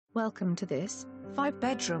Welcome to this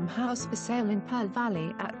 5-bedroom house for sale in Pearl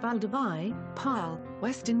Valley at Valdivia, Paarl,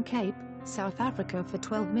 Western Cape, South Africa for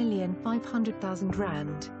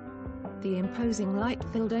R12,500,000. The imposing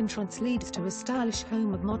light-filled entrance leads to a stylish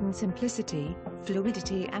home of modern simplicity,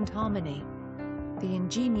 fluidity and harmony. The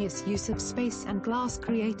ingenious use of space and glass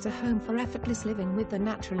creates a home for effortless living with the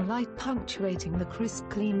natural light punctuating the crisp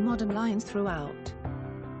clean modern lines throughout.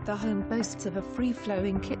 The home boasts of a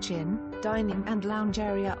free-flowing kitchen, dining and lounge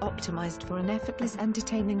area optimized for an effortless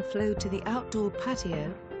entertaining flow to the outdoor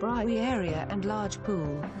patio, braai area and large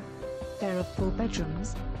pool. There are 4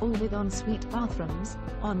 bedrooms, all with ensuite bathrooms,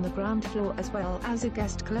 on the ground floor as well as a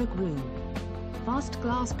guest cloakroom. Vast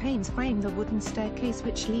glass panes frame the wooden staircase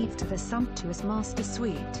which leads to the sumptuous master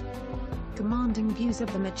suite. Commanding views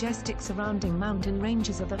of the majestic surrounding mountain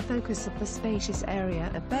ranges are the focus of the spacious area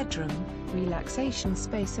of bedroom, relaxation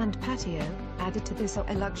space and patio. Added to this are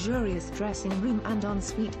a luxurious dressing room and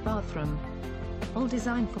ensuite bathroom. All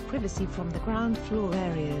designed for privacy from the ground floor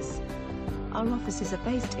areas. Our offices are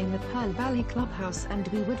based in the Pearl Valley Clubhouse and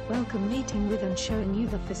we would welcome meeting with and showing you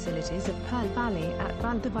the facilities of Pearl Valley at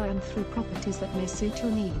Valdivia and through properties that may suit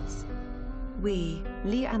your needs. We,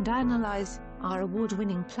 Lee and Analyze, are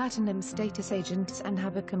award-winning platinum status agents and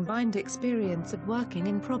have a combined experience of working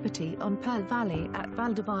in property on Pearl Valley at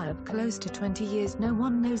Valdivia of close to 20 years. No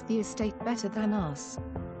one knows the estate better than us.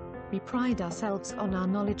 We pride ourselves on our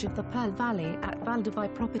knowledge of the Pearl Valley at Valdivia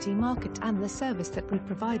property market and the service that we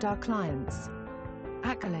provide our clients.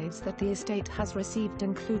 Accolades that the estate has received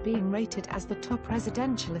include being rated as the top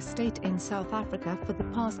residential estate in South Africa for the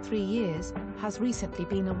past 3 years, has recently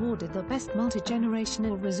been awarded the best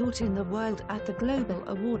multi-generational resort in the world at the Global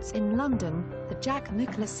Awards in London. The Jack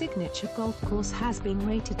Nicklaus Signature Golf Course has been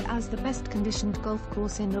rated as the best conditioned golf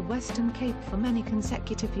course in the Western Cape for many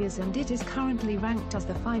consecutive years and it is currently ranked as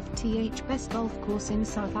the 5th best golf course in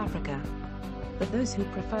South Africa. For those who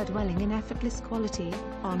prefer dwelling in effortless quality,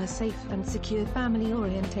 on a safe and secure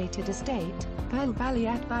family-orientated estate, Pearl Valley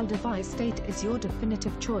at Valdivia Estate is your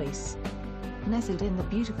definitive choice. Nestled in the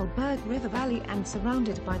beautiful Berg River Valley and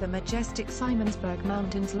surrounded by the majestic Simonsberg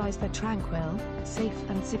Mountains lies the tranquil, safe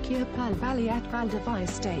and secure Pearl Valley at Valdivia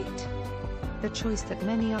Estate. The choice that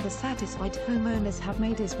many other satisfied homeowners have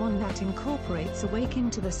made is one that incorporates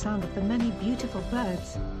awaking to the sound of the many beautiful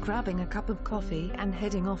birds, grabbing a cup of coffee and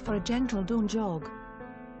heading off for a gentle dawn jog.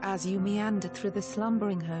 As you meander through the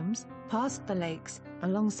slumbering homes, past the lakes,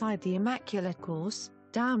 alongside the immaculate course,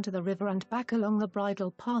 down to the river and back along the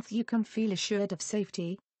bridle path you can feel assured of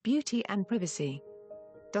safety, beauty and privacy.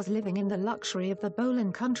 Does living in the luxury of the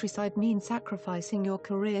Boland countryside mean sacrificing your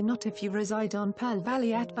career? Not if you reside on Pearl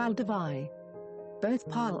Valley at Valdivia. Both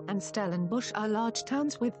Paarl and Stellenbosch are large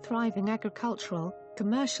towns with thriving agricultural,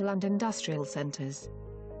 commercial and industrial centres.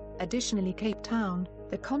 Additionally, Cape Town,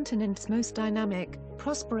 the continent's most dynamic,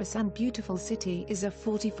 prosperous and beautiful city, is a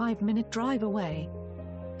 45-minute drive away.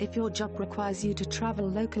 If your job requires you to travel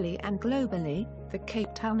locally and globally, the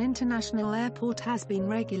Cape Town International Airport has been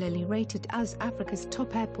regularly rated as Africa's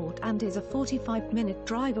top airport and is a 45-minute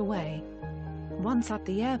drive away. Once at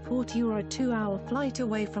the airport you are a 2-hour flight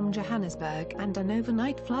away from Johannesburg and an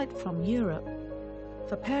overnight flight from Europe.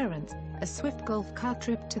 For parents, a swift golf cart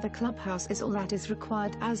trip to the clubhouse is all that is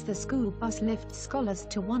required as the school bus lifts scholars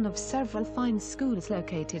to one of several fine schools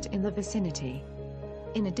located in the vicinity.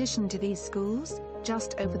 In addition to these schools,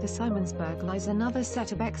 just over the Simonsberg lies another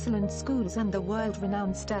set of excellent schools and the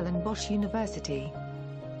world-renowned Stellenbosch University.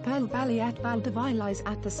 Pearl Valley at Valdivia lies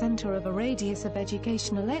at the center of a radius of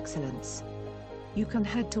educational excellence. You can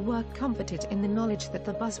head to work comforted in the knowledge that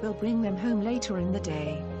the bus will bring them home later in the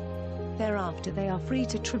day. Thereafter they are free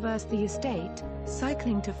to traverse the estate,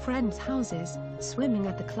 cycling to friends' houses, swimming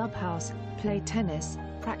at the clubhouse, play tennis,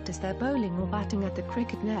 practice their bowling or batting at the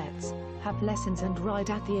cricket nets, have lessons and ride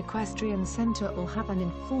at the equestrian centre or have an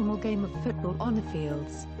informal game of football on the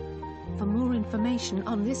fields. For more information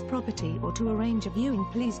on this property or to arrange a viewing,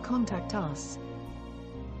 please contact us.